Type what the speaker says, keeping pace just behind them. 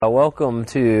Welcome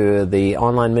to the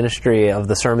online ministry of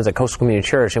the sermons at Coastal Community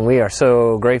Church, and we are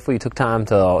so grateful you took time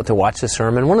to watch this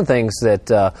sermon. One of the things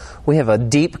that we have a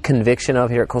deep conviction of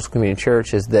here at Coastal Community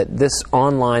Church is that this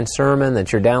online sermon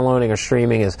that you're downloading or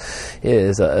streaming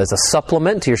is a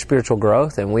supplement to your spiritual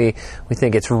growth, and we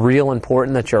think it's real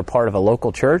important that you're a part of a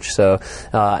local church. So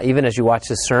even as you watch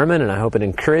this sermon, and I hope it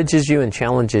encourages you and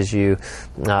challenges you,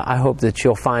 I hope that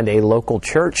you'll find a local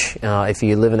church. If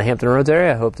you live in the Hampton Roads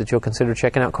area, I hope that you'll consider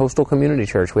checking out Coastal Community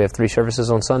Church. We have 3 services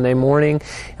on Sunday morning,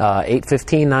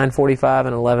 8:15, 9:45,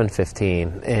 and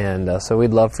 11:15. And so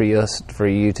we'd love for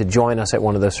you to join us at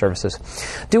one of those services.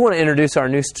 I do want to introduce our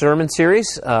new sermon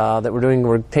series that we're doing.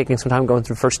 We're taking some time going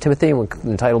through 1 Timothy, and we've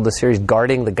entitled the series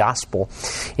Guarding the Gospel.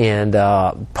 And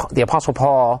the Apostle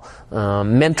Paul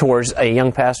mentors a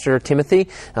young pastor, Timothy,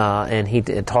 and he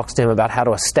talks to him about how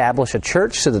to establish a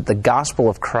church so that the gospel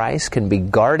of Christ can be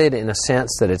guarded in a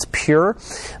sense that it's pure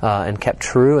and kept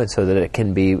true, and so that it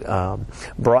can be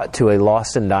brought to a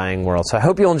lost and dying world. So I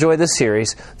hope you'll enjoy this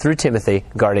series through Timothy,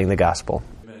 Guarding the Gospel.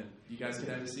 Amen. You guys can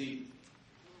have a seat.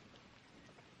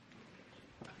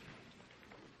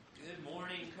 Good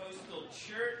morning, Coastal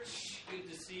Church.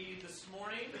 Good to see you this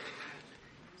morning.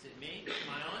 Is it me? Am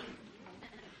I on?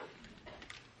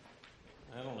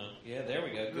 I don't know. Yeah, there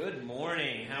we go. Good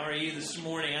morning. How are you this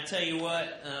morning? I tell you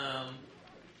what,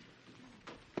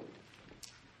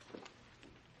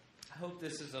 I hope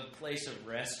this is a place of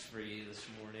rest for you this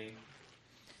morning.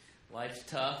 Life's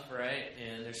tough, right?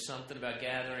 And there's something about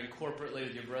gathering corporately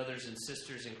with your brothers and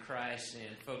sisters in Christ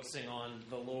and focusing on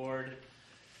the Lord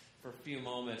for a few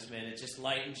moments, man. It just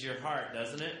lightens your heart,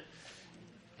 doesn't it?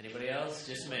 Anybody else?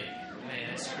 Just me. Man,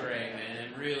 it's great, man.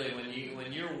 And really,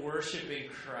 when you're worshiping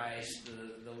Christ,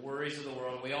 the worries of the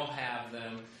world, we all have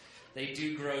them, they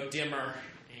do grow dimmer,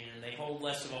 and they hold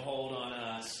less of a hold on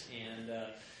us.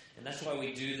 And that's why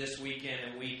we do this week in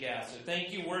and week out. So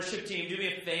thank you, worship team. Do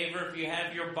me a favor, if you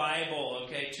have your Bible,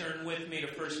 okay, turn with me to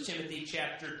 1 Timothy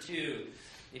chapter 2.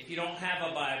 If you don't have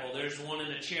a Bible, there's one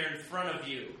in a chair in front of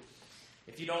you.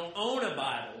 If you don't own a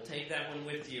Bible, take that one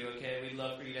with you, okay? We'd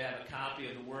love for you to have a copy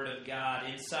of the Word of God.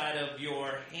 Inside of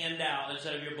your handout,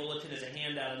 inside of your bulletin is a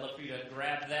handout. I'd love for you to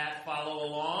grab that, follow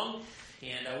along.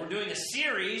 And we're doing a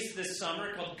series this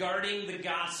summer called Guarding the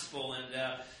Gospel. And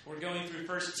we're going through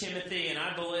 1 Timothy. And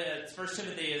I believe 1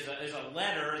 Timothy is a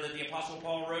letter that the Apostle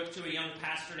Paul wrote to a young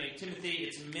pastor named Timothy.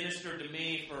 It's ministered to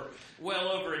me for well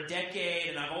over a decade.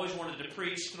 And I've always wanted to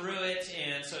preach through it.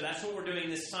 And so that's what we're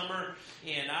doing this summer.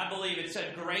 And I believe it's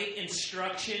a great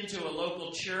instruction to a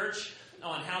local church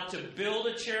on how to build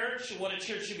a church, what a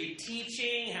church should be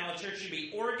teaching, how a church should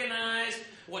be organized,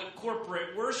 what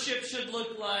corporate worship should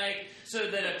look like, so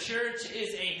that a church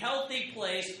is a healthy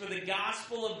place for the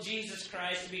gospel of Jesus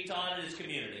Christ to be taught in His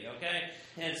community, okay?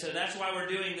 And so that's why we're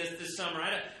doing this summer.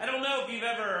 I don't know if you've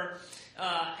ever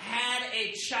had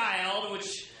a child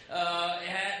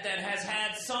that has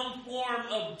had some form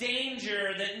of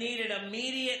danger that needed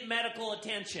immediate medical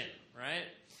attention, right?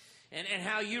 And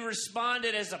how you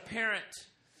responded as a parent.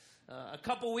 A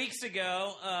couple weeks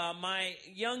ago, my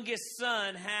youngest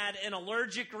son had an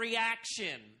allergic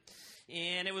reaction.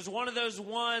 And it was one of those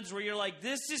ones where you're like,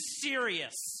 this is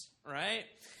serious, right?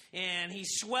 And he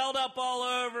swelled up all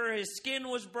over. His skin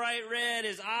was bright red.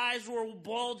 His eyes were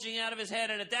bulging out of his head.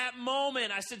 And at that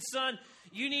moment, I said, son,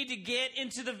 you need to get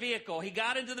into the vehicle. He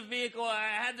got into the vehicle.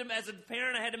 As a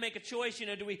parent, I had to make a choice. You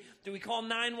know, do we call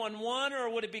 911,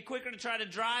 or would it be quicker to try to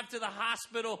drive to the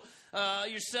hospital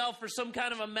yourself for some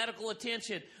kind of a medical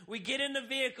attention? We get in the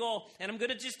vehicle, and I'm going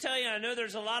to just tell you, I know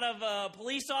there's a lot of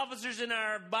police officers in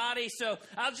our body, so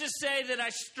I'll just say that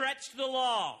I stretched the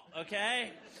law,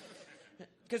 okay?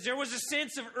 Because there was a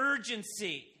sense of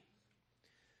urgency.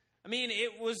 I mean,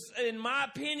 it was, in my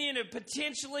opinion, it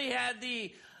potentially had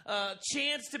the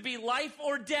chance to be life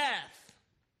or death.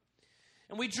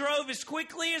 And we drove as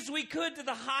quickly as we could to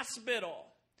the hospital.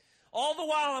 All the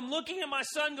while I'm looking at my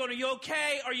son going, are you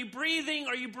okay? Are you breathing?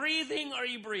 Are you breathing? Are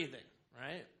you breathing?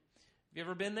 Right? Have you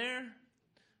ever been there?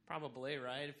 Probably,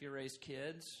 right? If you raised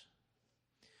kids.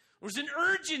 There was an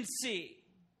urgency.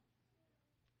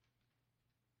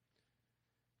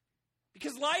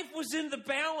 Because life was in the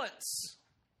balance.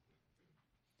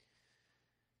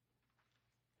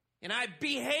 And I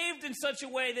behaved in such a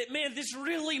way that, man, this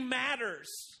really matters.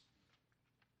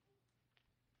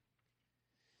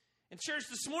 And church,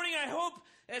 this morning I hope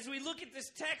as we look at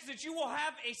this text that you will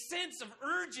have a sense of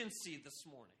urgency this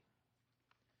morning.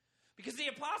 Because the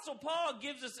Apostle Paul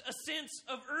gives us a sense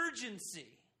of urgency.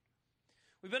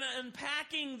 We've been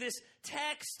unpacking this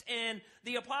text, and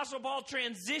the Apostle Paul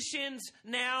transitions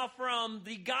now from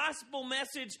the gospel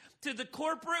message to the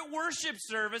corporate worship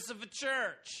service of a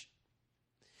church.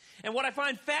 And what I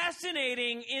find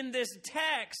fascinating in this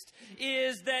text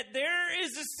is that there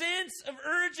is a sense of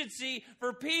urgency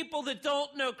for people that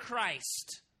don't know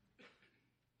Christ.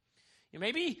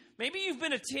 Maybe you've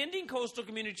been attending Coastal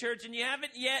Community Church and you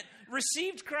haven't yet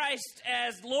received Christ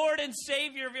as Lord and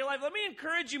Savior of your life. Let me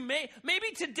encourage you,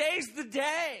 maybe today's the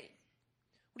day.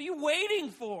 What are you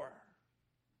waiting for?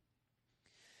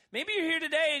 Maybe you're here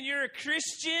today and you're a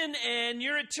Christian and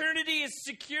your eternity is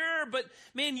secure, but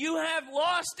man, you have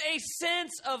lost a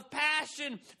sense of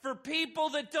passion for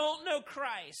people that don't know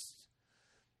Christ.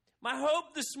 My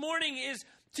hope this morning is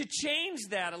to change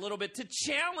that a little bit, to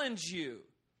challenge you.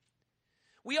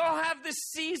 We all have this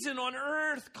season on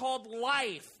earth called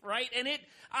life, right? And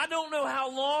I don't know how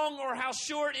long or how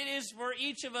short it is for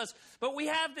each of us, but we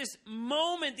have this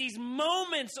moment, these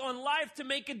moments on life to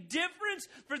make a difference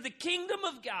for the kingdom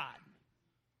of God.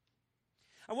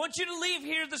 I want you to leave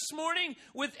here this morning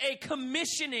with a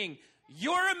commissioning.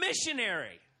 You're a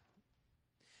missionary.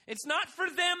 It's not for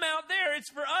them out there. It's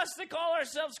for us that call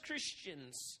ourselves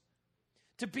Christians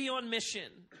to be on mission.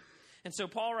 And so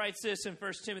Paul writes this in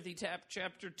 1 Timothy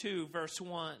chapter 2, verse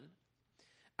 1.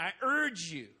 I urge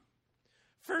you,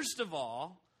 first of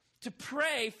all, to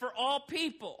pray for all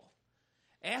people.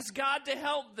 Ask God to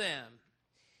help them.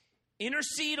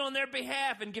 Intercede on their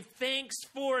behalf and give thanks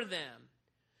for them.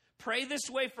 Pray this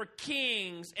way for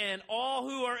kings and all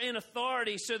who are in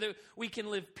authority so that we can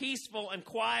live peaceful and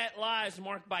quiet lives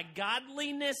marked by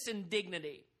godliness and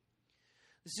dignity.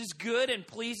 This is good and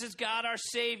pleases God our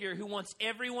Savior, who wants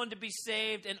everyone to be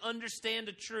saved and understand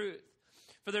the truth.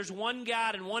 For there's one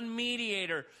God and one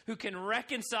mediator who can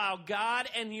reconcile God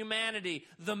and humanity,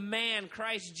 the man,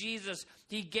 Christ Jesus.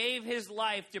 He gave his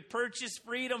life to purchase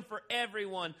freedom for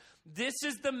everyone. This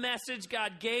is the message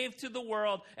God gave to the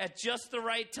world at just the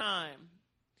right time.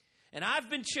 And I've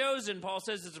been chosen, Paul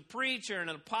says, as a preacher and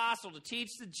an apostle to teach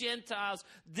the Gentiles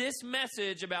this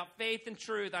message about faith and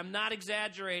truth. I'm not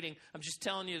exaggerating. I'm just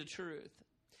telling you the truth.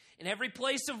 In every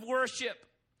place of worship,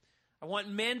 I want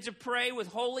men to pray with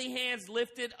holy hands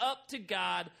lifted up to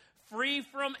God, free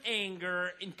from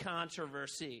anger and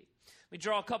controversy. Let me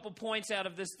draw a couple points out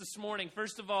of this morning.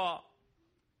 First of all,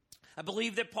 I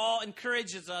believe that Paul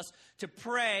encourages us to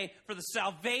pray for the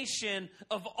salvation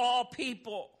of all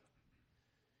people.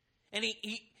 And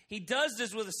he does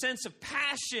this with a sense of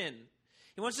passion.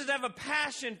 He wants us to have a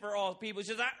passion for all people. He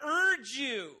says, I urge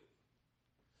you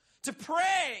to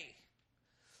pray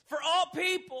for all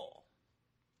people.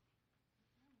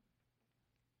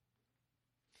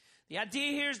 The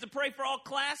idea here is to pray for all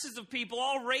classes of people,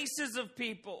 all races of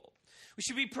people. We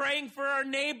should be praying for our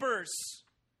neighbors.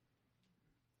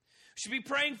 We should be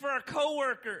praying for our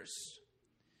coworkers.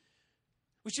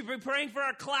 We should be praying for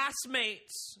our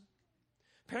classmates.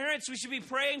 Parents, we should be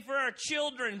praying for our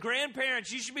children.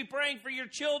 Grandparents, you should be praying for your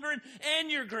children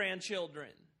and your grandchildren.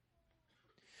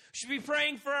 We should be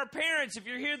praying for our parents. If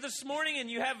you're here this morning and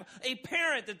you have a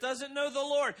parent that doesn't know the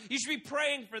Lord, you should be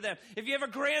praying for them. If you have a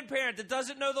grandparent that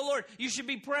doesn't know the Lord, you should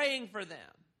be praying for them.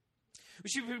 We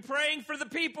should be praying for the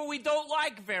people we don't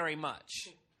like very much.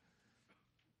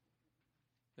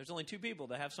 There's only two people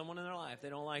that have someone in their life they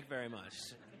don't like very much.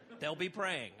 They'll be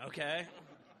praying, okay?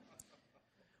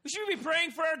 We should be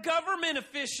praying for our government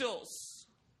officials.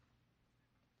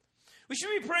 We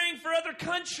should be praying for other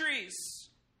countries.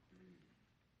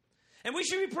 And we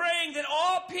should be praying that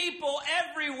all people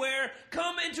everywhere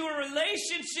come into a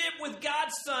relationship with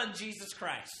God's Son, Jesus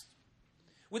Christ,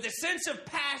 with a sense of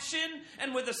passion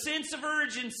and with a sense of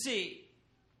urgency.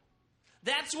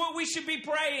 That's what we should be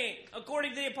praying,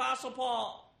 according to the Apostle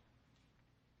Paul.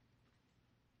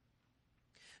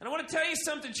 And I want to tell you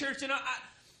something, church, and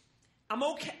I'm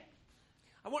okay.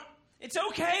 It's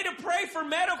okay to pray for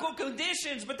medical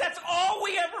conditions, but that's all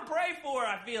we ever pray for,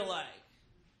 I feel like.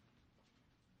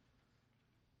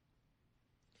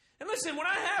 And listen, when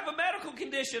I have a medical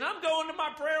condition, I'm going to my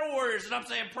prayer warriors and I'm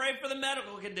saying, pray for the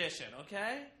medical condition,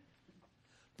 okay?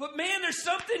 But man, there's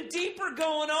something deeper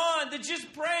going on than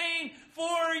just praying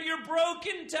for your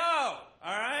broken toe,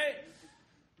 all right?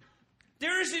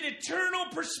 There is an eternal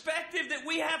perspective that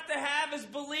we have to have as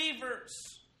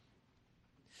believers.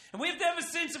 And we have to have a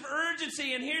sense of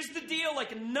urgency. And here's the deal,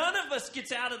 like none of us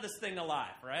gets out of this thing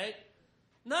alive, right?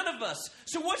 None of us.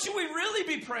 So what should we really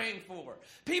be praying for?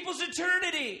 People's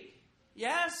eternity.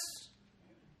 Yes?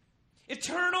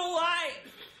 Eternal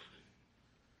life.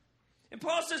 And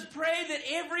Paul says, pray that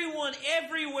everyone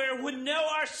everywhere would know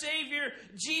our Savior,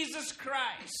 Jesus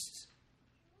Christ.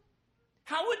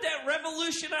 How would that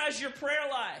revolutionize your prayer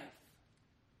life?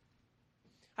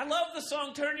 I love the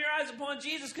song, Turn Your Eyes Upon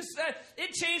Jesus, because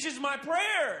it changes my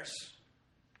prayers.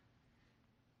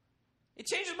 It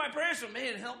changes my prayers from,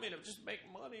 man, help me to just make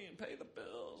money and pay the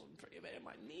bills. And pray, man,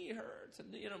 my knee hurts.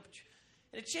 And, and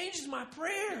it changes my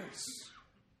prayers.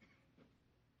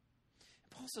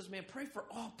 And Paul says, man, pray for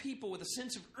all people with a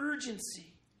sense of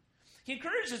urgency. He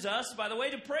encourages us, by the way,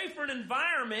 to pray for an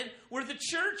environment where the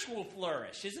church will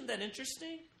flourish. Isn't that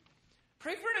interesting?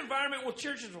 Pray for an environment where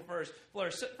churches will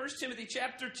flourish. 1 Timothy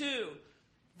chapter 2,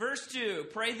 verse 2.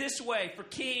 Pray this way for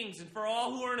kings and for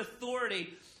all who are in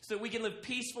authority, so that we can live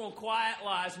peaceful and quiet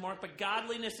lives marked by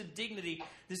godliness and dignity.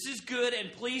 This is good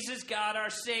and pleases God our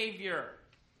Savior.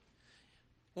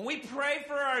 When we pray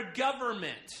for our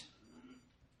government,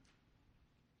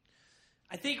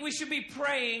 I think we should be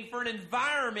praying for an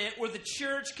environment where the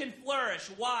church can flourish.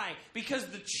 Why? Because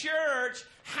the church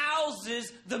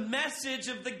houses the message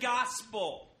of the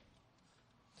gospel.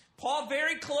 Paul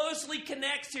very closely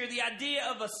connects here the idea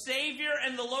of a Savior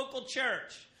and the local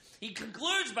church. He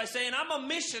concludes by saying, I'm a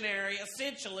missionary,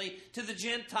 essentially, to the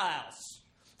Gentiles,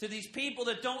 to these people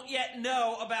that don't yet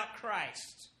know about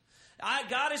Christ.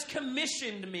 God has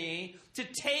commissioned me to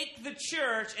take the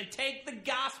church and take the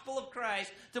gospel of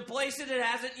Christ to places it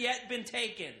hasn't yet been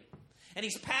taken. And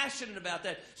he's passionate about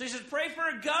that. So he says, pray for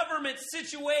a government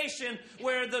situation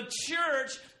where the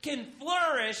church can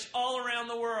flourish all around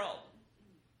the world.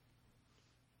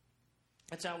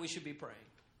 That's how we should be praying.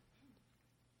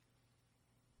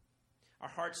 Our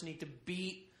hearts need to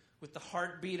beat with the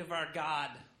heartbeat of our God.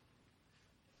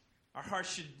 Our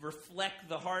hearts should reflect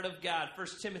the heart of God. 1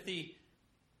 Timothy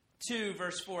 2,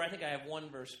 verse 4. I think I have 1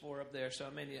 verse 4 up there, so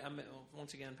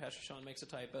once again, Pastor Sean makes a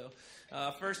typo.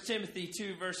 1 Timothy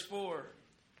 2, verse 4.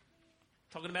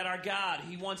 Talking about our God.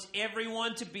 He wants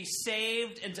everyone to be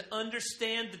saved and to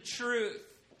understand the truth.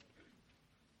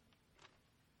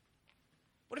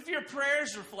 What if your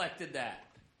prayers reflected that?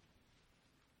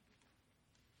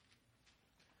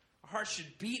 Our hearts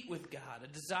should beat with God, a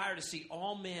desire to see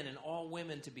all men and all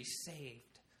women to be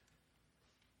saved.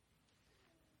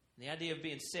 And the idea of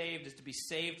being saved is to be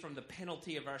saved from the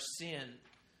penalty of our sin.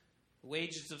 The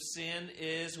wages of sin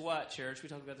is what, church? We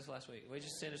talked about this last week. The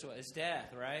wages of sin is what? It's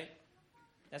death, right?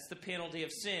 That's the penalty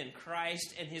of sin.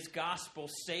 Christ and His gospel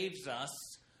saves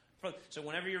us. So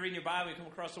whenever you're reading your Bible, you come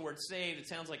across the word saved, it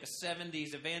sounds like a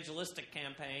 70s evangelistic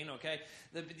campaign, okay?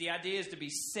 The idea is to be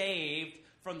saved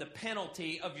from the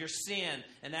penalty of your sin.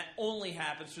 And that only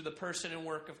happens through the person and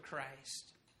work of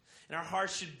Christ. And our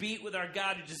hearts should beat with our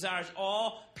God who desires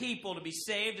all people to be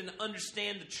saved and to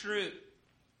understand the truth.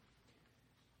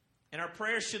 And our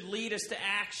prayers should lead us to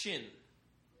action.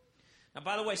 Now,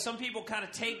 by the way, some people kind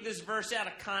of take this verse out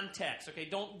of context. Okay,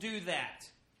 don't do that.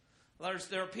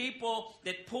 There are people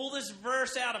that pull this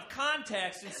verse out of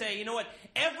context and say, you know what,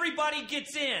 everybody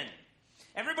gets in.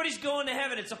 Everybody's going to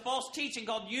heaven. It's a false teaching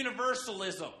called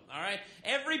universalism. All right?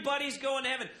 Everybody's going to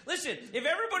heaven. Listen, if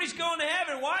everybody's going to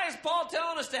heaven, why is Paul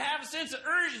telling us to have a sense of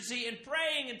urgency in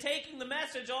praying and taking the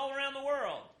message all around the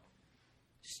world?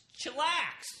 Just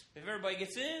chillax if everybody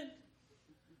gets in.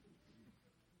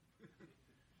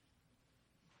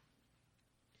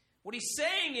 What he's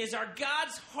saying is our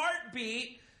God's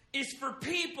heartbeat is for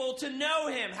people to know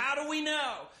Him. How do we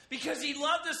know? Because He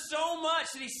loved us so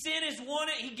much that He sent His one.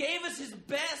 He gave us His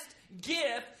best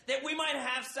gift that we might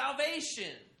have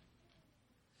salvation.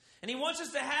 And He wants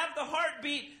us to have the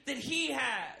heartbeat that He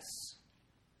has.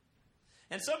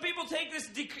 And some people take this,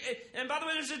 and by the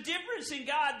way, there's a difference in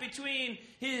God between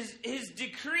His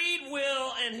decreed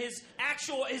will and His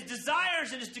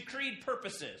desires and His decreed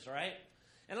purposes, right?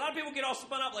 And a lot of people get all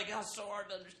spun up like, oh, it's so hard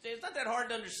to understand. It's not that hard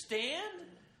to understand.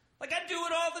 Like, I do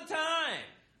it all the time,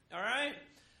 all right?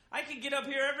 I can get up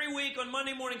here every week on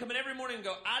Monday morning, come in every morning and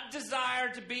go, I desire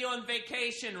to be on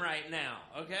vacation right now,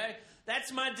 okay?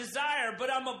 That's my desire, but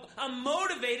I'm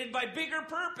motivated by bigger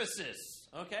purposes,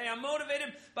 okay? I'm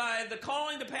motivated by the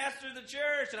calling to pastor the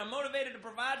church, and I'm motivated to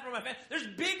provide for my family. There's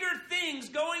bigger things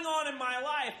going on in my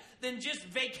life than just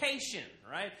vacation,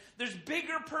 right? There's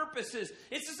bigger purposes.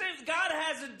 It's the same. God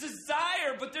has a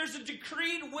desire, but there's a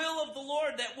decreed will of the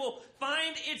Lord that will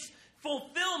find its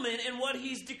fulfillment in what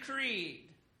He's decreed.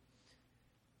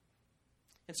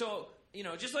 And so,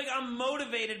 just like I'm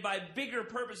motivated by bigger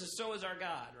purposes, so is our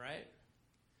God, right?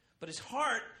 But His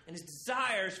heart and His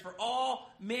desires for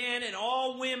all men and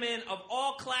all women of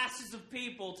all classes of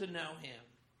people to know Him.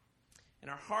 And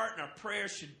our heart and our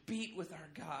prayers should beat with our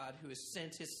God who has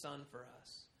sent His Son for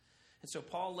us. And so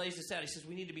Paul lays this out. He says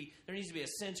there needs to be a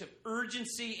sense of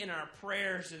urgency in our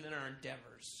prayers and in our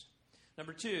endeavors.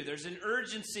 Number 2, there's an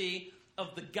urgency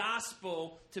of the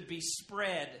gospel to be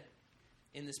spread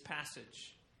in this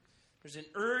passage. There's an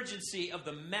urgency of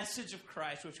the message of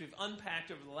Christ, which we've unpacked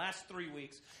over the last 3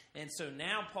 weeks. And so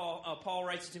now Paul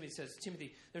writes to Timothy, he says,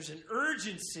 Timothy, there's an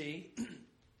urgency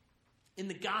in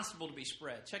the gospel to be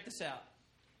spread. Check this out.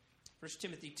 1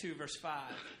 Timothy 2, verse 5.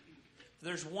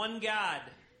 There's one God,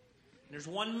 and there's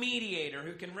one mediator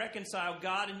who can reconcile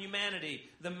God and humanity,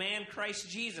 the man Christ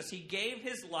Jesus. He gave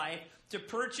his life to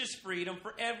purchase freedom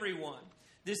for everyone.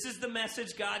 This is the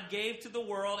message God gave to the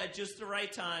world at just the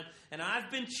right time. And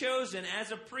I've been chosen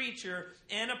as a preacher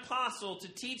and apostle to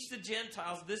teach the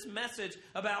Gentiles this message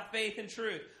about faith and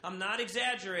truth. I'm not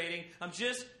exaggerating. I'm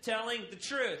just telling the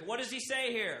truth. What does he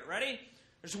say here? Ready?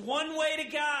 There's one way to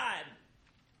God.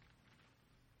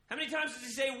 How many times does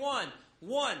he say one?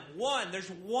 One. There's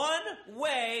one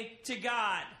way to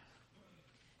God.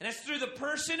 And that's through the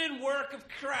person and work of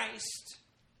Christ.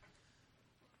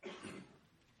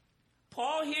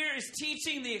 Paul here is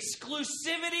teaching the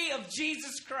exclusivity of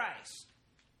Jesus Christ.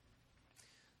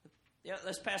 Yeah,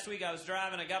 this past week I was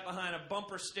driving. I got behind a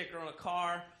bumper sticker on a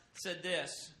car that said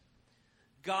this: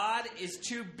 God is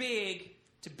too big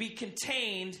to be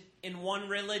contained in one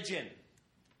religion.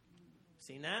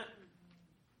 Seen that?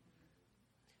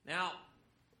 Now,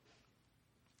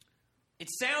 it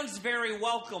sounds very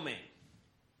welcoming.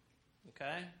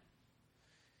 Okay?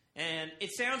 And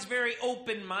it sounds very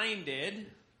open-minded.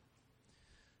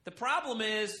 The problem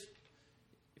is,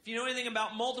 if you know anything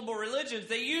about multiple religions,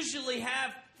 they usually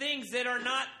have things that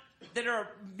are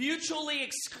mutually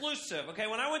exclusive. Okay,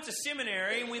 when I went to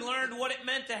seminary, we learned what it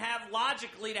meant to have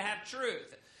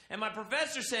truth. And my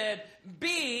professor said,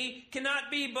 B cannot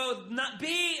be both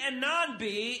B and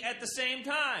non-B at the same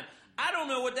time. I don't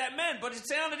know what that meant, but it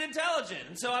sounded intelligent,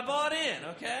 and so I bought in,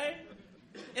 okay?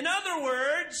 In other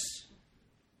words,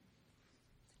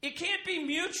 it can't be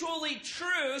mutually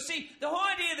true. See, the whole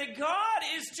idea that God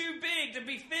is too big to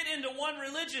be fit into one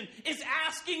religion is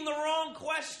asking the wrong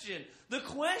question. The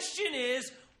question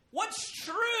is, what's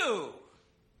true?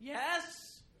 Yes?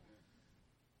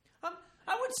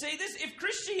 I would say this: if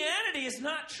Christianity is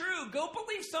not true, go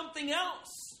believe something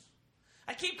else.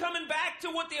 I keep coming back to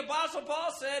what the Apostle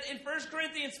Paul said in 1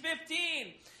 Corinthians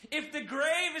 15. If the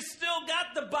grave has still got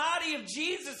the body of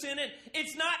Jesus in it,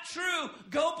 it's not true.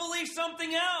 Go believe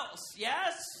something else.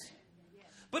 Yes?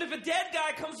 But if a dead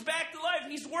guy comes back to life,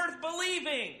 he's worth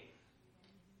believing.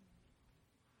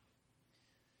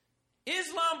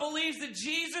 Islam believes that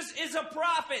Jesus is a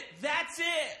prophet. That's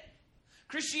it.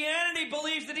 Christianity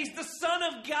believes that he's the Son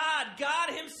of God,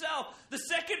 God himself, the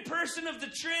second person of the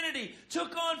Trinity,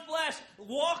 took on flesh,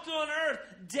 walked on earth,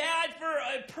 died for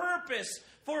a purpose,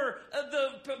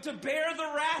 to bear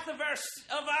the wrath of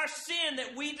our sin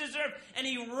that we deserve, and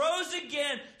he rose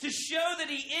again to show that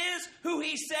he is who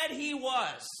he said he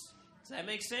was. Does that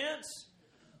make sense?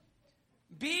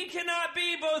 B cannot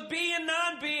be both B and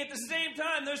non-B at the same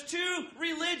time. Those two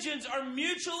religions are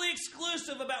mutually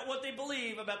exclusive about what they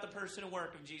believe about the person and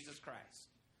work of Jesus Christ.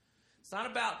 It's not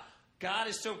about God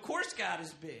is so, of course God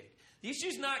is big. The issue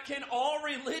is not can all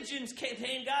religions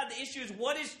contain God. The issue is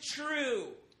what is true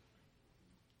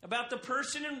about the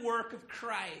person and work of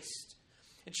Christ.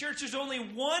 In church, there's only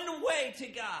one way to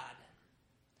God.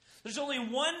 There's only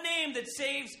one name that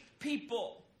saves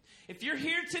people. If you're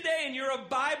here today and you're a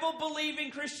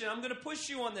Bible-believing Christian, I'm going to push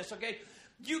you on this, okay?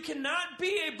 You cannot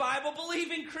be a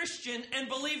Bible-believing Christian and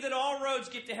believe that all roads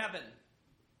get to heaven.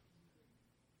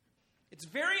 It's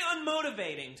very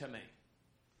unmotivating to me.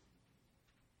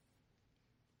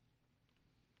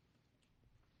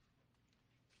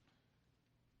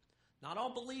 Not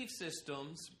all belief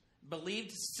systems,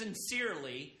 believed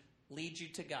sincerely, lead you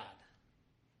to God.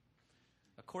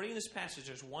 According to this passage,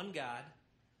 there's one God.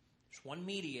 There's one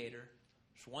mediator,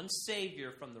 there's one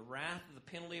Savior from the wrath of the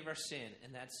penalty of our sin,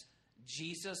 and that's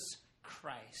Jesus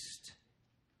Christ.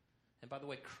 And by the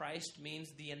way, Christ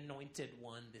means the anointed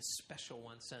one, this special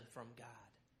one sent from God.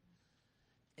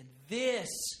 And this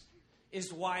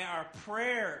is why our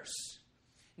prayers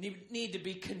need to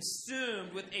be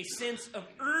consumed with a sense of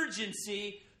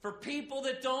urgency for people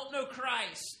that don't know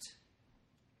Christ.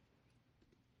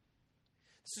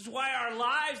 This is why our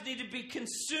lives need to be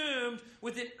consumed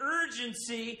with an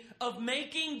urgency of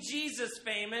making Jesus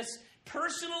famous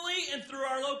personally and through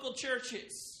our local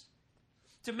churches.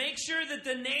 To make sure that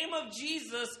the name of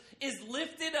Jesus is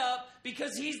lifted up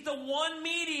because he's the one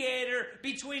mediator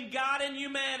between God and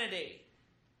humanity.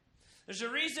 There's a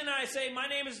reason I say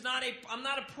I'm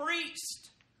not a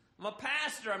priest. I'm a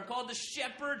pastor. I'm called to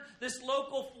shepherd this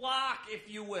local flock, if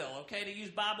you will, okay, to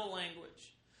use Bible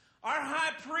language. Our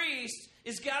high priest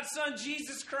is God's Son,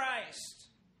 Jesus Christ.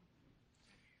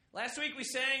 Last week we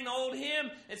sang the old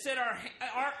hymn. It said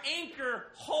our anchor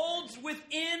holds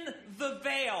within the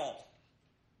veil.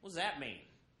 What does that mean?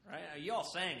 Right? You all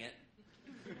sang it.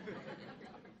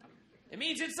 It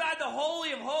means inside the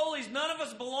Holy of Holies, none of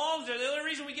us belongs there. The only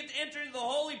reason we get to enter into the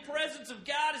holy presence of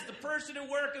God is the person and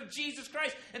work of Jesus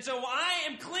Christ. And so I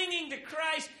am clinging to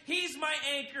Christ. He's my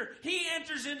anchor. He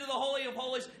enters into the Holy of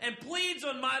Holies and pleads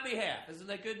on my behalf. Isn't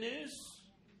that good news?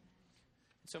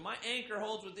 So my anchor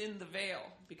holds within the veil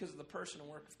because of the person and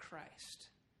work of Christ.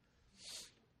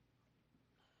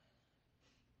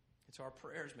 And so our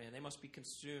prayers, man, they must be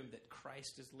consumed that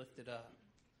Christ is lifted up.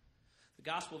 The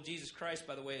gospel of Jesus Christ,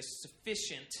 by the way, is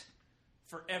sufficient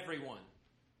for everyone.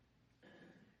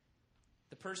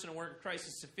 The person and work of Christ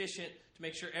is sufficient to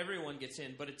make sure everyone gets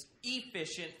in, but it's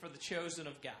efficient for the chosen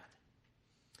of God.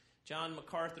 John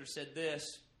MacArthur said this.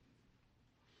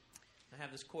 I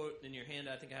have this quote in your hand.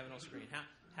 I think I have it on screen.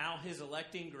 How his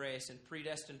electing grace and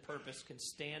predestined purpose can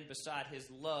stand beside his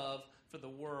love for the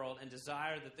world and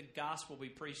desire that the gospel be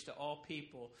preached to all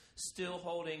people, still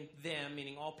holding them,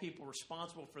 meaning all people,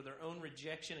 responsible for their own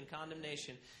rejection and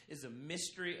condemnation, is a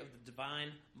mystery of the divine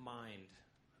mind.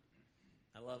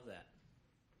 I love that.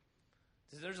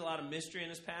 There's a lot of mystery in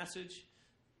this passage,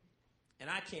 and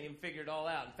I can't even figure it all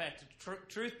out. In fact,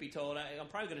 truth be told, I'm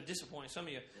probably going to disappoint some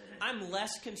of you. I'm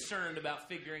less concerned about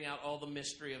figuring out all the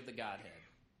mystery of the Godhead.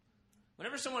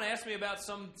 Whenever someone asks me about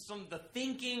some the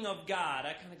thinking of God,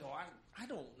 I kind of go, I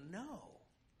don't know.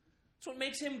 That's what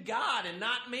makes him God and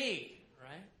not me,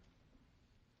 right?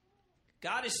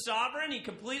 God is sovereign. He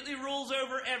completely rules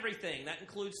over everything. That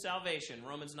includes salvation,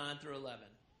 Romans 9 through 11.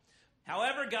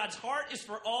 However, God's heart is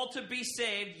for all to be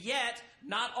saved, yet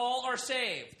not all are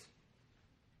saved.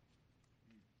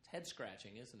 It's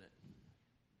head-scratching, isn't it?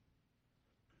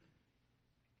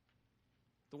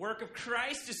 The work of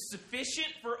Christ is sufficient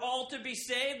for all to be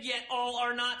saved, yet all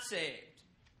are not saved.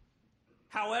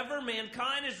 However,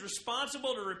 mankind is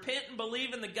responsible to repent and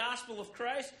believe in the gospel of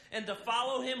Christ and to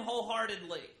follow him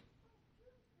wholeheartedly.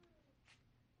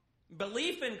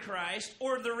 Belief in Christ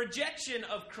or the rejection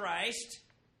of Christ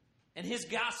and his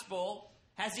gospel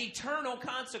has eternal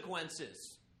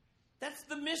consequences. That's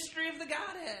the mystery of the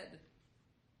Godhead.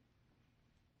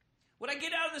 What I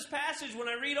get out of this passage when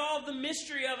I read all of the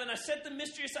mystery of it and I set the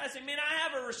mystery aside, I say, man, I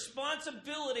have a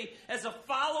responsibility as a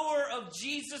follower of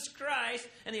Jesus Christ,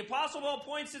 and the Apostle Paul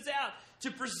points this out,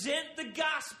 to present the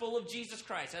gospel of Jesus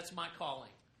Christ. That's my calling.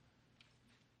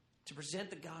 To present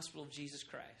the gospel of Jesus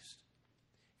Christ.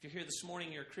 If you're here this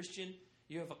morning, you're a Christian,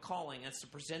 you have a calling. That's to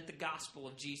present the gospel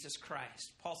of Jesus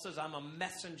Christ. Paul says, I'm a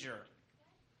messenger.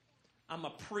 I'm a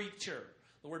preacher.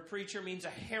 The word preacher means a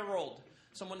herald.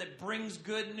 Someone that brings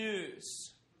good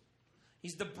news.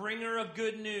 He's the bringer of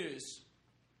good news.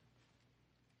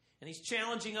 And he's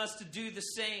challenging us to do the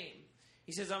same.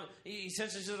 He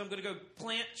essentially says, I'm going to go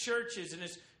plant churches. And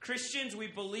as Christians, if we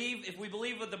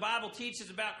believe what the Bible teaches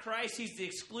about Christ, he's the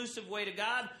exclusive way to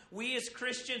God. We as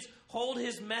Christians hold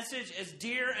his message as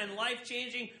dear and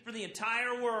life-changing for the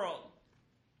entire world.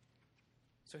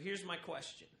 So here's my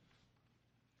question.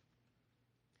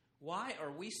 Why are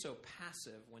we so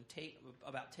passive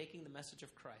about taking the message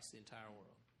of Christ to the entire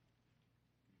world?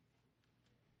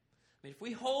 I mean, if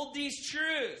we hold these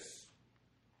truths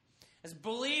as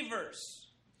believers,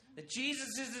 that Jesus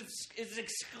is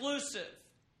exclusive,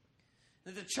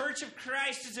 that the church of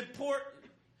Christ is important,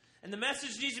 and the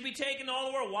message needs to be taken to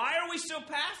all the world, why are we so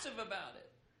passive about it?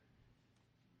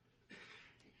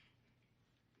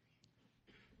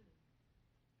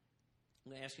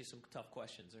 I'm going to ask you some tough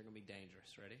questions. They're going to be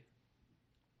dangerous. Ready?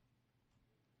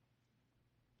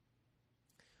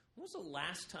 When was the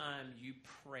last time you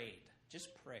prayed, just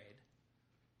prayed,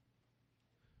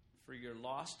 for your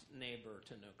lost neighbor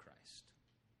to know Christ?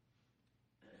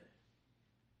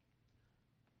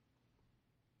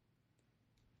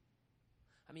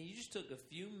 I mean, you just took a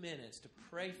few minutes to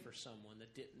pray for someone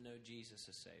that didn't know Jesus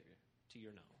as Savior, to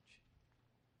your knowledge.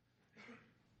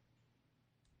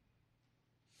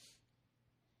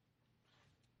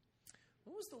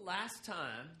 When was the last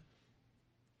time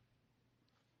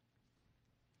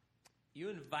you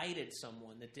invited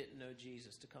someone that didn't know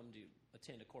Jesus to come to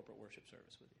attend a corporate worship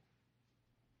service with you?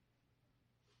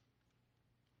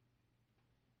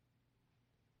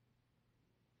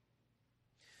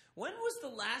 When was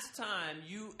the last time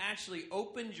you actually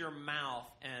opened your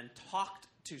mouth and talked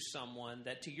to someone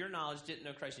that, to your knowledge, didn't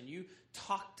know Christ, and you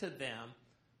talked to them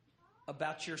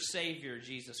about your Savior,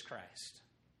 Jesus Christ?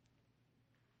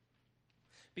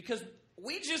 Because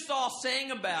we just all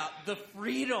sang about the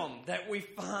freedom that we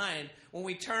find when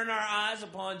we turn our eyes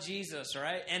upon Jesus,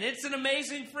 right? And it's an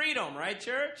amazing freedom, right,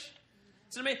 church?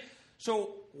 It's amazing.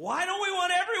 So why don't we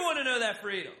want everyone want to know that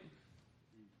freedom?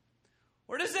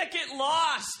 Or does that get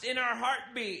lost in our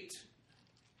heartbeat?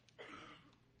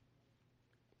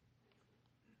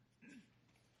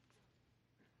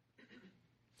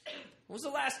 When was the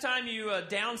last time you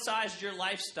downsized your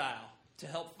lifestyle to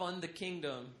help fund the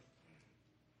kingdom,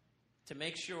 to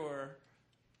make sure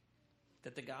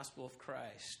that the gospel of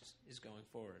Christ is going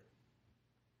forward?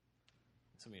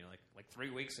 Some of you are like 3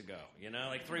 weeks ago,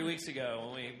 like 3 weeks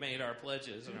ago when we made our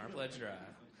pledges and our pledge drive.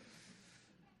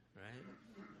 Right?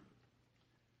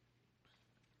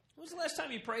 When was the last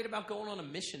time you prayed about going on a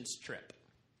missions trip?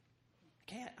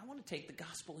 Okay, I want to take the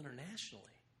gospel internationally.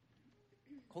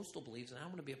 Coastal believes, and I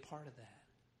want to be a part of that.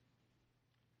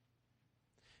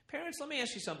 Parents, let me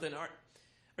ask you something.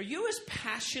 Are you as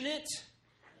passionate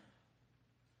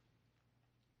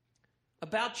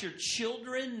about your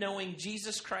children knowing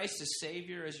Jesus Christ as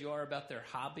Savior as you are about their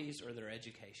hobbies or their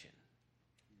education?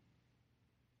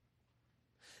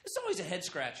 It's always a head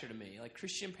scratcher to me. Like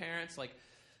Christian parents, like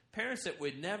parents that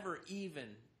would never even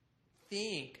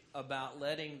think about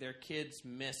letting their kids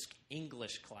miss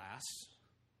English class.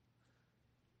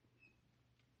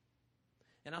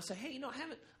 And I'll say, hey,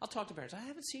 I'll talk to parents. I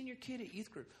haven't seen your kid at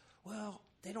youth group. Well,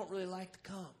 they don't really like to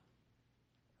come.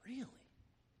 Really?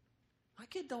 My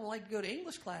kid don't like to go to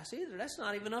English class either. That's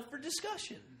not even up for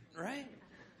discussion, right?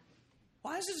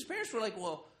 Why is it his parents were like,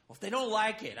 well, if they don't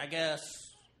like it, I guess,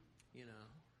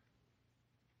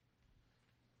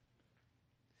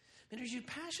 Man, are you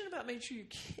passionate about making sure your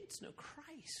kids know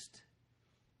Christ?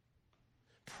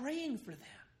 Praying for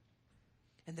them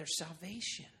and their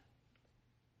salvation.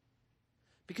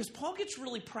 Because Paul gets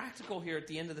really practical here at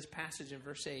the end of this passage in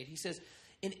verse 8. He says,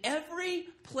 in every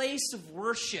place of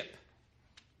worship,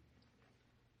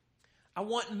 I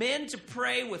want men to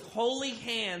pray with holy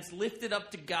hands lifted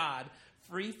up to God,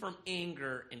 free from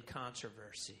anger and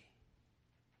controversy.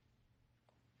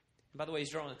 And by the way, he's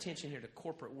drawing attention here to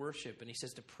corporate worship, and he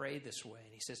says to pray this way.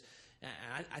 And he says,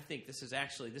 I think this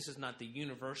is not the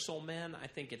universal men. I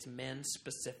think it's men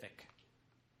specific.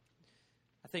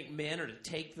 I think men are to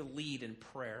take the lead in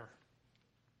prayer.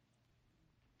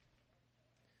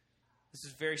 This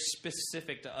is very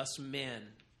specific to us men.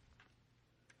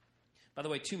 By the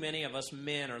way, too many of us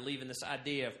men are leaving this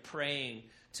idea of praying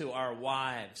to our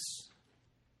wives.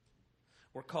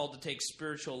 We're called to take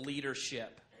spiritual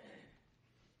leadership.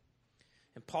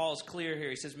 And Paul is clear here.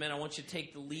 He says, men, I want you to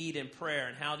take the lead in prayer.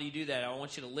 And how do you do that? I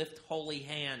want you to lift holy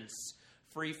hands,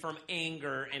 free from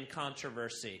anger and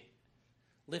controversy.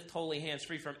 Lift holy hands,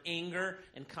 free from anger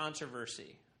and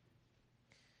controversy.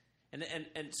 And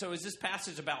so is this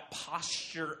passage about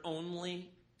posture only?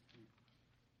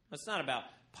 It's not about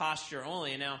posture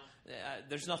only. Now,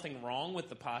 there's nothing wrong with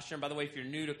the posture. And by the way, if you're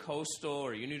new to Coastal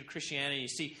or you're new to Christianity, you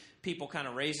see people kind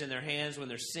of raising their hands when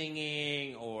they're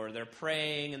singing or they're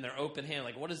praying and they're open hand.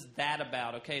 Like, what is that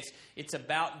about? Okay, it's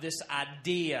about this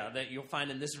idea that you'll find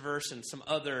in this verse and some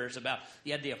others about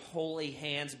the idea of holy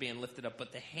hands being lifted up.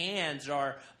 But the hands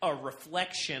are a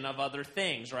reflection of other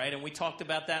things, right? And we talked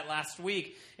about that last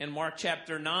week in Mark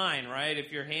chapter 9, right?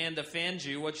 If your hand offends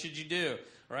you, what should you do?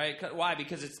 Right? Why?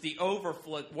 Because it's the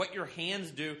overflow. What your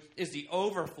hands do is the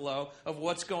overflow of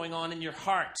what's going on in your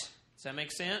heart. Does that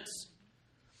make sense?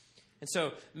 And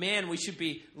so, man, we should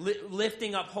be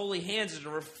lifting up holy hands as a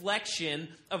reflection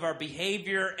of our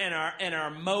behavior and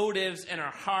our motives and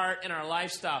our heart and our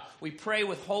lifestyle. We pray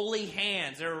with holy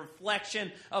hands. They're a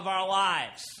reflection of our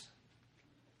lives.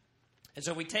 And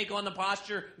so we take on the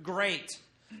posture, great.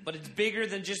 But it's bigger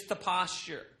than just the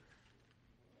posture.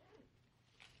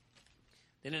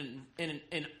 And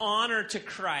in honor to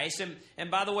Christ, and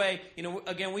by the way,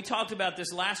 again, we talked about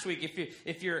this last week.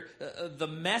 If you're the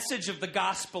message of the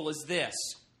gospel is this: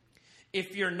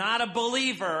 if you're not a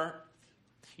believer,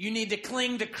 you need to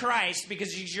cling to Christ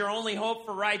because He's your only hope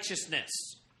for righteousness,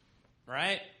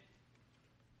 right?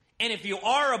 And if you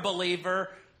are a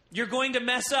believer, you're going to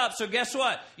mess up. So guess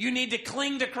what? You need to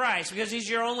cling to Christ because He's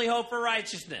your only hope for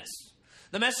righteousness.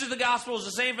 The message of the gospel is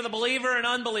the same for the believer and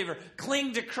unbeliever.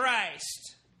 Cling to Christ.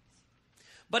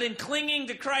 But in clinging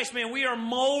to Christ, man, we are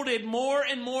molded more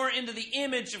and more into the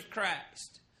image of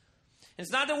Christ. And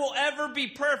it's not that we'll ever be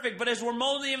perfect, but as we're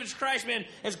molded in the image of Christ, man,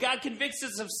 as God convicts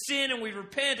us of sin and we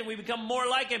repent and we become more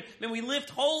like Him, man, we lift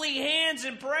holy hands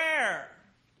in prayer.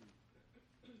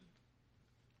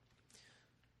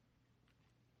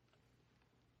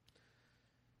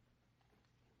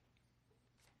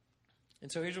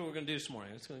 And so here's what we're going to do this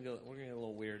morning. We're going to get a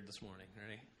little weird this morning,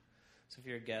 ready? So if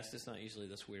you're a guest, it's not usually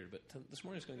this weird, but this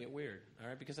morning it's going to get weird, all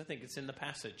right? Because I think it's in the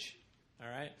passage, all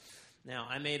right? Now,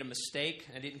 I made a mistake.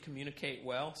 I didn't communicate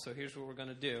well, so here's what we're going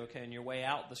to do, okay? On your way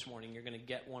out this morning, you're going to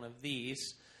get one of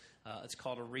these. It's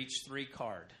called a Reach 3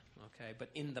 card. Okay, but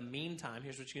in the meantime,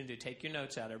 here's what you're going to do. Take your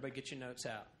notes out. Everybody get your notes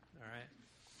out. All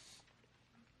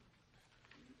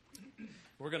right?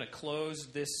 We're going to close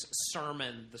this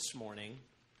sermon this morning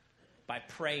by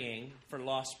praying for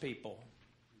lost people.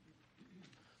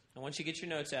 I want you to get your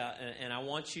notes out, and I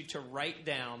want you to write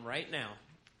down right now,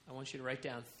 I want you to write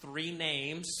down 3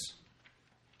 names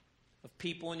of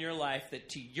people in your life that,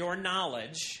 to your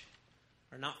knowledge,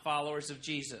 are not followers of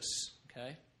Jesus.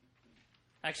 Okay?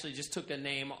 Actually, just took a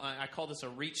name. I call this a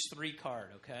Reach 3 card,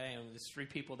 okay? And there's 3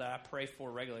 people that I pray for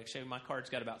regularly. Actually, my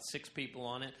card's got about 6 people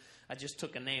on it. I just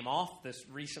took a name off this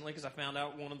recently because I found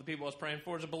out one of the people I was praying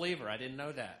for is a believer. I didn't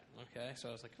know that, okay? So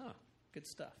I was like, good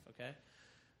stuff, okay?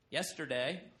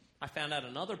 Yesterday, I found out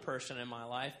another person in my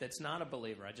life that's not a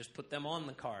believer. I just put them on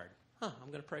the card. I'm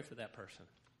going to pray for that person,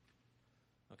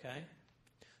 okay?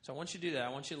 So I want you to do that. I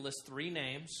want you to list 3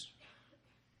 names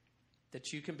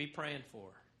that you can be praying for.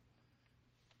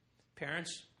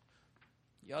 Parents,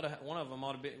 you ought to. One of them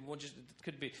ought to be. It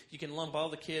could be. You can lump all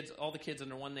the kids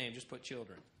under one name. Just put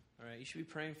children. All right. You should be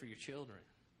praying for your children.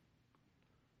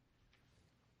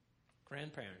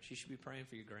 Grandparents, you should be praying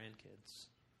for your grandkids.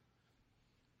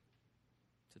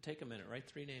 So take a minute. Write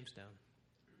 3 names down.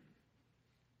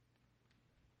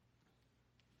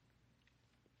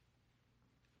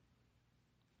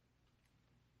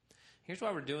 Here's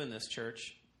why we're doing this,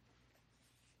 church.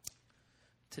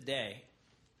 Today.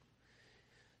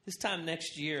 This time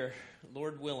next year,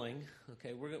 Lord willing,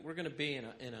 okay, we're going to be in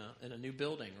a new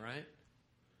building, right?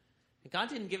 And God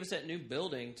didn't give us that new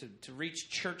building to reach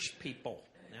church people.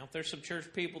 Now, if there's some church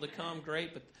people that come,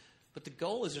 great, but the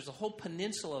goal is there's a whole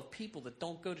peninsula of people that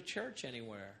don't go to church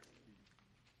anywhere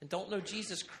and don't know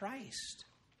Jesus Christ.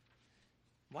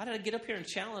 Why did I get up here and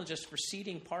challenge us for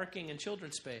seating, parking, and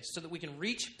children's space? So that we can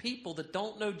reach people that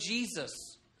don't know Jesus.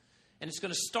 And it's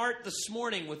going to start this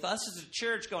morning with us as a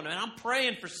church going, and I'm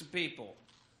praying for some people.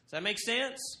 Does that make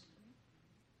sense?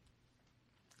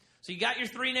 So you got your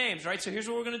 3 names, right? So here's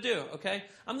what we're going to do, okay?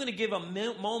 I'm going to give a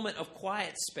moment of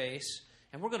quiet space,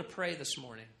 and we're going to pray this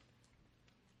morning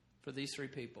for these 3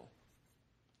 people.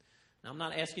 Now, I'm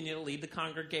not asking you to lead the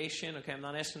congregation, okay? I'm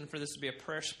not asking for this to be a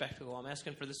prayer spectacle. I'm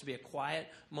asking for this to be a quiet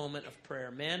moment of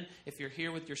prayer. Men, if you're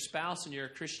here with your spouse and you're a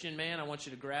Christian man, I want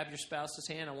you to grab your spouse's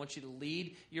hand. I want you to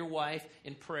lead your wife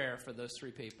in prayer for those 3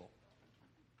 people.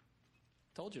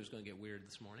 Told you it was going to get weird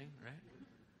this morning, right?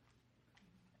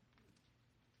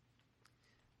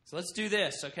 So let's do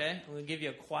this, okay? I'm going to give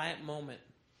you a quiet moment.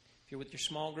 If you're with your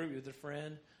small group, you're with a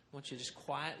friend, I want you to just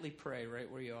quietly pray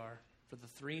right where you are for the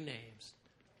 3 names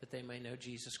that they may know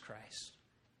Jesus Christ.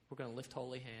 We're going to lift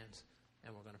holy hands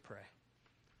and we're going to pray.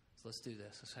 So let's do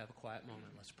this. Let's have a quiet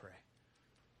moment. Let's pray.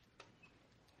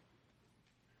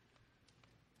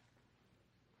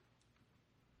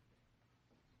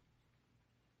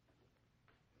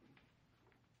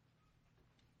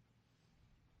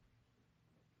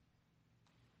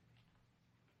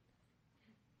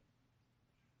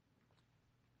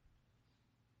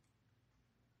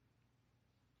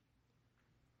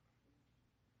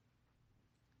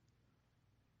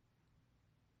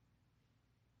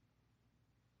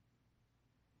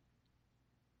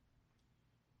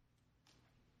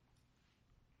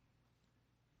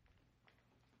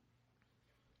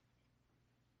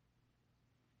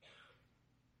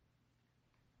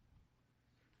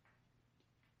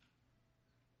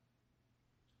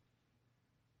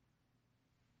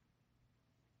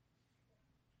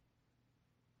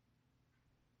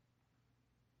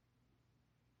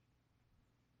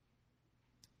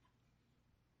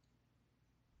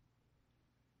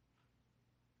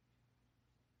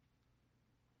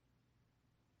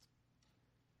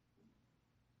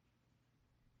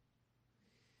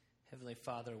 Heavenly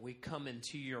Father, we come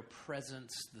into your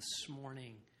presence this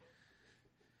morning.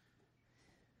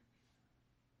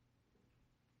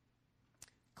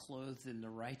 Clothed in the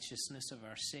righteousness of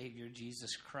our Savior,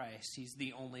 Jesus Christ. He's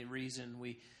the only reason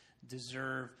we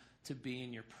deserve to be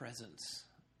in your presence.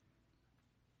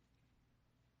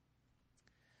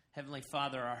 Heavenly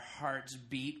Father, our hearts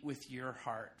beat with your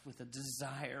heart, with a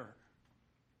desire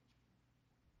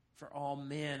for all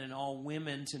men and all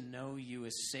women to know you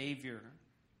as Savior.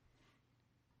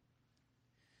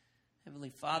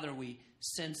 Heavenly Father, we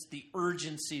sense the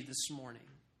urgency this morning,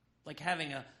 like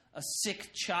having a sick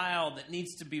child that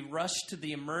needs to be rushed to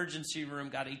the emergency room.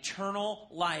 God, eternal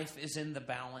life is in the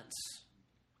balance.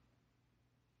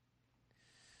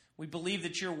 We believe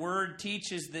that your word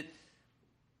teaches that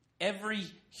every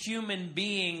human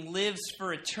being lives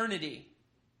for eternity.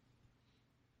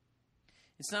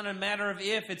 It's not a matter of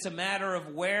if, it's a matter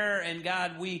of where. And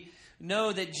God, we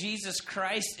know that Jesus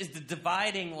Christ is the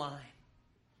dividing line.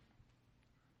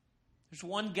 There's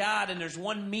one God and there's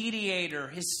one mediator,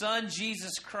 His Son,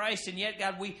 Jesus Christ. And yet,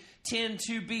 God, we tend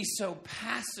to be so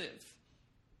passive.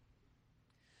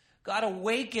 God,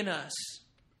 awaken us.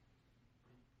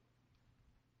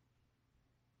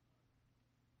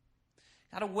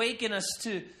 God, awaken us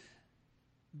to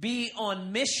be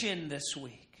on mission this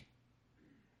week.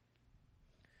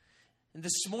 And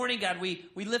this morning, God, we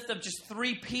lift up just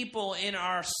 3 people in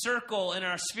our circle, in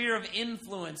our sphere of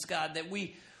influence, God, that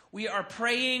we are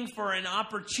praying for an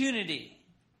opportunity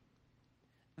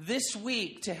this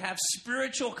week to have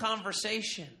spiritual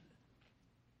conversation,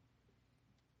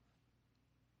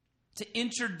 to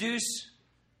introduce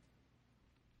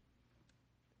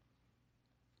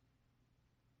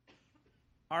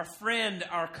our friend,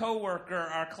 our coworker,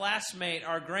 our classmate,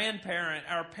 our grandparent,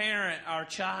 our parent, our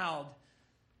child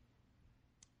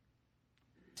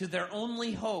to their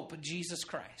only hope, Jesus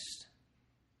Christ.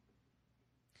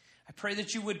 I pray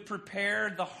that you would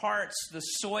prepare the hearts, the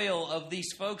soil of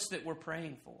these folks that we're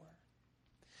praying for.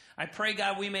 I pray,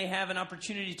 God, we may have an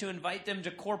opportunity to invite them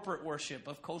to corporate worship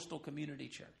of Coastal Community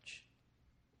Church.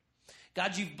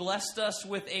 God, you've blessed us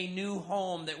with a new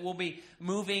home that we'll be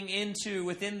moving into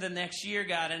within the next year,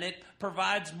 God, and it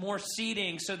provides more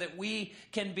seating so that we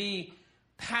can be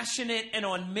passionate and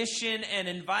on mission and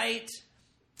invite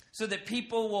so that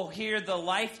people will hear the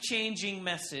life-changing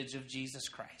message of Jesus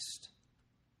Christ.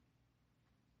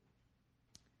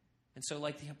 And so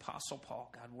like the Apostle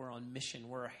Paul, God, we're on mission.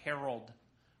 We're a herald.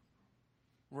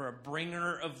 We're a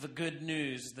bringer of the good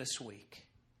news this week.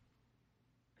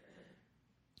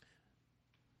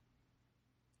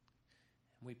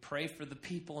 We pray for the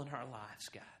people in our lives,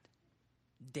 God,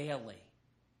 daily.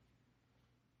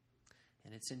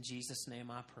 And it's in Jesus' name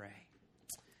I pray.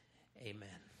 Amen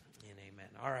and amen.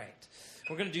 All right.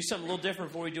 We're going to do something a little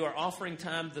different before we do our offering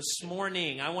time this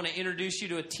morning. I want to introduce you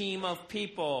to a team of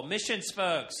people, missions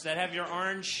folks that have your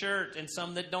orange shirt and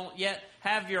some that don't yet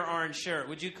have your orange shirt.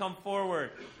 Would you come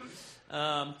forward?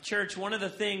 Church, one of the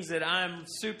things that I'm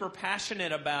super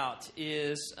passionate about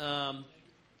is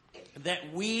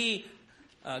that we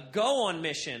go on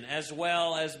mission as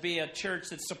well as be a church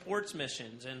that supports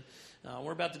missions. And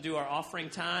we're about to do our offering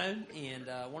time. And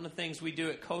one of the things we do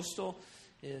at Coastal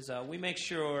is we make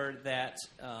sure that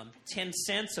 10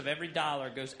 cents of every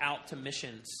dollar goes out to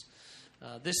missions.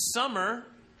 This summer,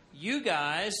 you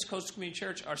guys, Coastal Community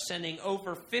Church, are sending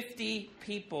over 50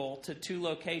 people to 2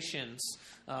 locations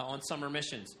on summer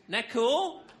missions. Isn't that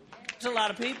cool? There's a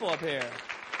lot of people up here.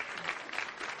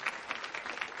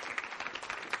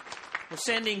 We're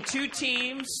sending 2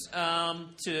 teams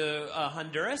to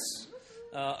Honduras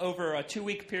over a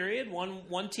 2-week period.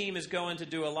 One team is going to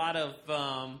do a lot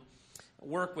of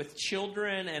work with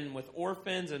children and with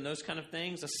orphans and those kind of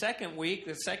things. The second week,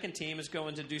 the second team is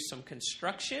going to do some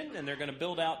construction, and they're going to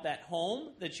build out that home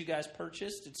that you guys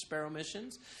purchased at Sparrow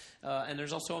Missions. And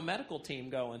there's also a medical team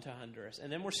going to Honduras.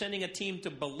 And then we're sending a team to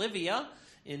Bolivia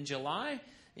in July.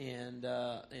 And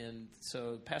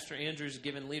so Pastor Andrew's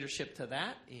given leadership to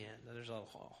that. And there's a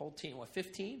whole team,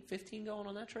 15 going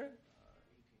on that trip?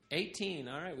 18.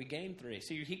 All right, we gained 3.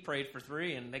 See, he prayed for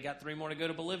 3, and they got 3 more to go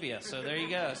to Bolivia. So there you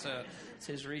go. So it's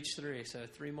his reach 3. So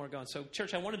 3 more going. So,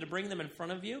 church, I wanted to bring them in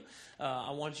front of you.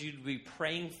 I want you to be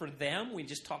praying for them. We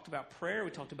just talked about prayer.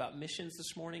 We talked about missions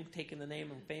this morning, taking the name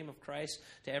and fame of Christ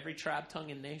to every tribe,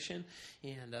 tongue, and nation.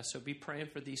 And so be praying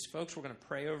for these folks. We're going to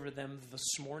pray over them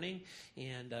this morning.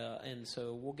 And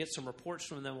so we'll get some reports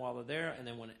from them while they're there. And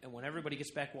then when everybody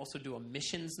gets back, we'll also do a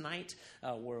missions night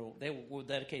where we'll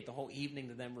dedicate the whole evening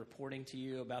to them reporting to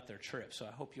you about their trip. So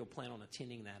I hope you'll plan on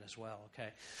attending that as well, okay?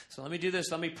 So let me do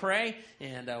this. Let me pray,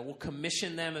 and we'll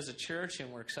commission them as a church,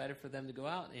 and we're excited for them to go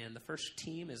out. And the first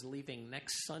team is leaving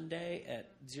next Sunday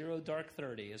at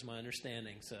dark:30 is my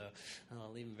understanding. So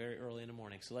I'll leave them very early in the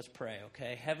morning. So let's pray,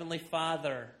 okay? Heavenly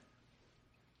Father,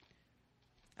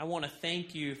 I want to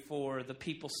thank you for the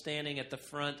people standing at the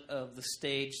front of the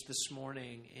stage this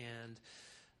morning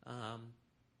and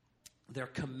their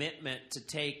commitment to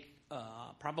take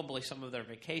probably some of their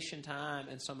vacation time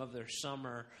and some of their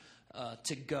summer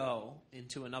to go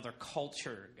into another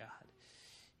culture, God.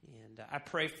 And I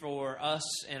pray for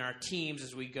us and our teams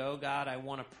as we go, God. I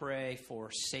want to pray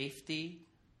for safety.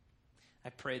 I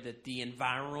pray that the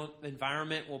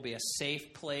environment will be a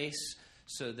safe place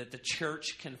so that the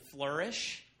church can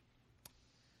flourish.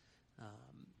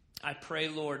 I pray,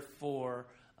 Lord, for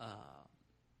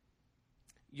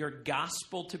your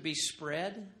gospel to be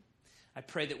spread. I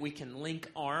pray that we can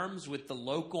link arms with the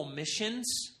local missions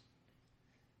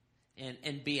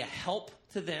and be a help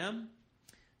to them,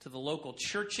 to the local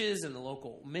churches and the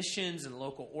local missions and the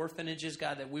local orphanages,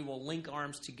 God, that we will link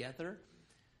arms together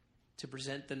to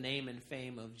present the name and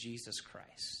fame of Jesus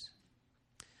Christ.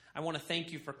 I want to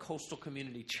thank you for Coastal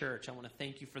Community Church. I want to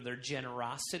thank you for their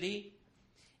generosity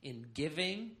in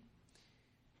giving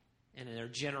and in their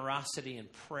generosity in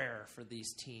prayer for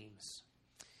these teams.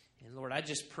 And Lord, I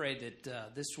just pray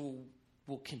that this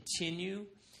will continue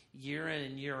year in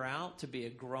and year out to be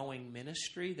a growing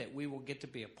ministry, that we will get to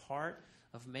be a part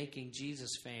of making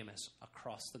Jesus famous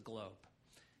across the globe.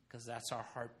 Because that's our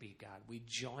heartbeat, God. We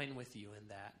join with you in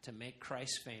that to make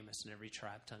Christ famous in every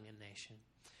tribe, tongue, and nation.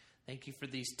 Thank you for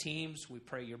these teams. We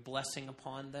pray your blessing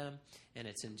upon them. And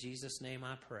it's in Jesus' name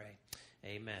I pray.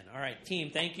 Amen. All right,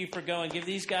 team, thank you for going. Give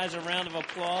these guys a round of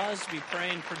applause. Be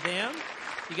praying for them.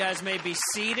 You guys may be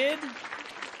seated,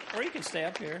 or you can stay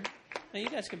up here. No, you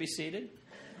guys can be seated.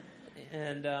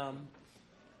 And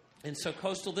so,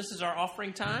 Coastal, this is our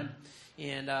offering time.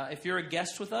 And if you're a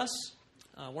guest with us,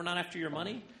 we're not after your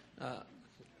money.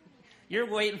 You're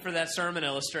waiting for that sermon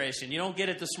illustration. You don't get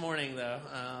it this morning, though.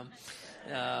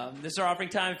 This is our offering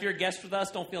time. If you're a guest with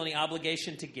us, don't feel any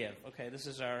obligation to give. Okay, this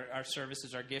is our service,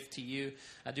 is our gift to you.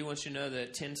 I do want you to know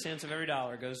that 10 cents of every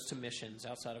dollar goes to missions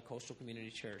outside of Coastal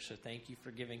Community Church. So thank you for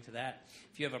giving to that.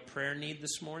 If you have a prayer need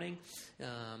this morning,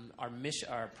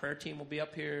 our prayer team will be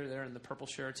up here. They're in the purple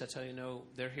shirts. That's how you know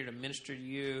they're here to minister to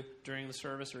you during the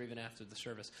service or even after the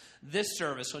service. This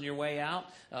service, on your way out,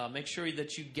 make sure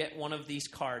that you get one of these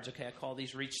cards. Okay, I call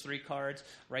these Reach 3 cards.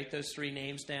 Write those 3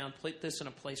 names down. Put this in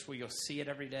a place where you'll see it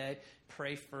every day.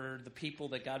 Pray for the people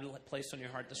that God placed on your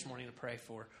heart this morning to pray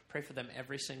for. Pray for them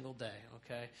every single day,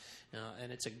 okay?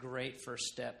 And it's a great first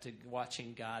step to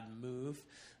watching God move.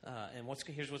 And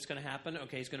here's what's going to happen.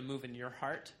 Okay, he's going to move in your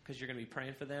heart because you're going to be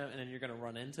praying for them, and then you're going to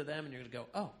run into them, and you're going to go,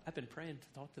 oh, I've been praying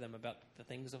to talk to them about the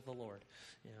things of the Lord.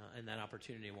 And that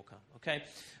opportunity will come, okay?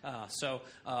 So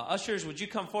ushers, would you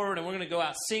come forward, and we're going to go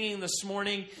out singing this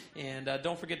morning. And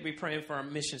don't forget to be praying for our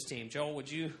missions team. Joel,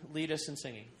 would you lead us in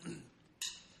singing?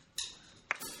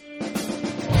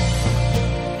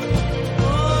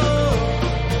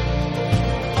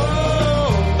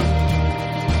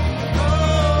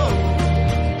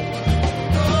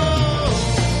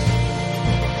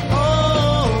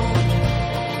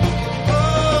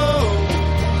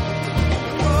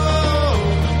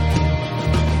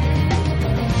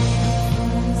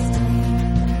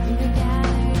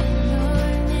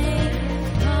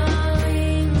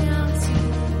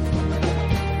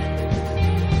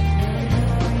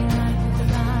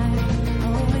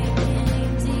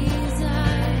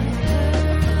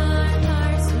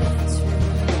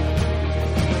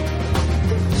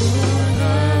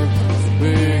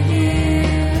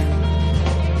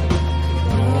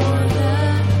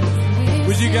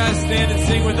 Stand and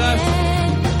sing with us.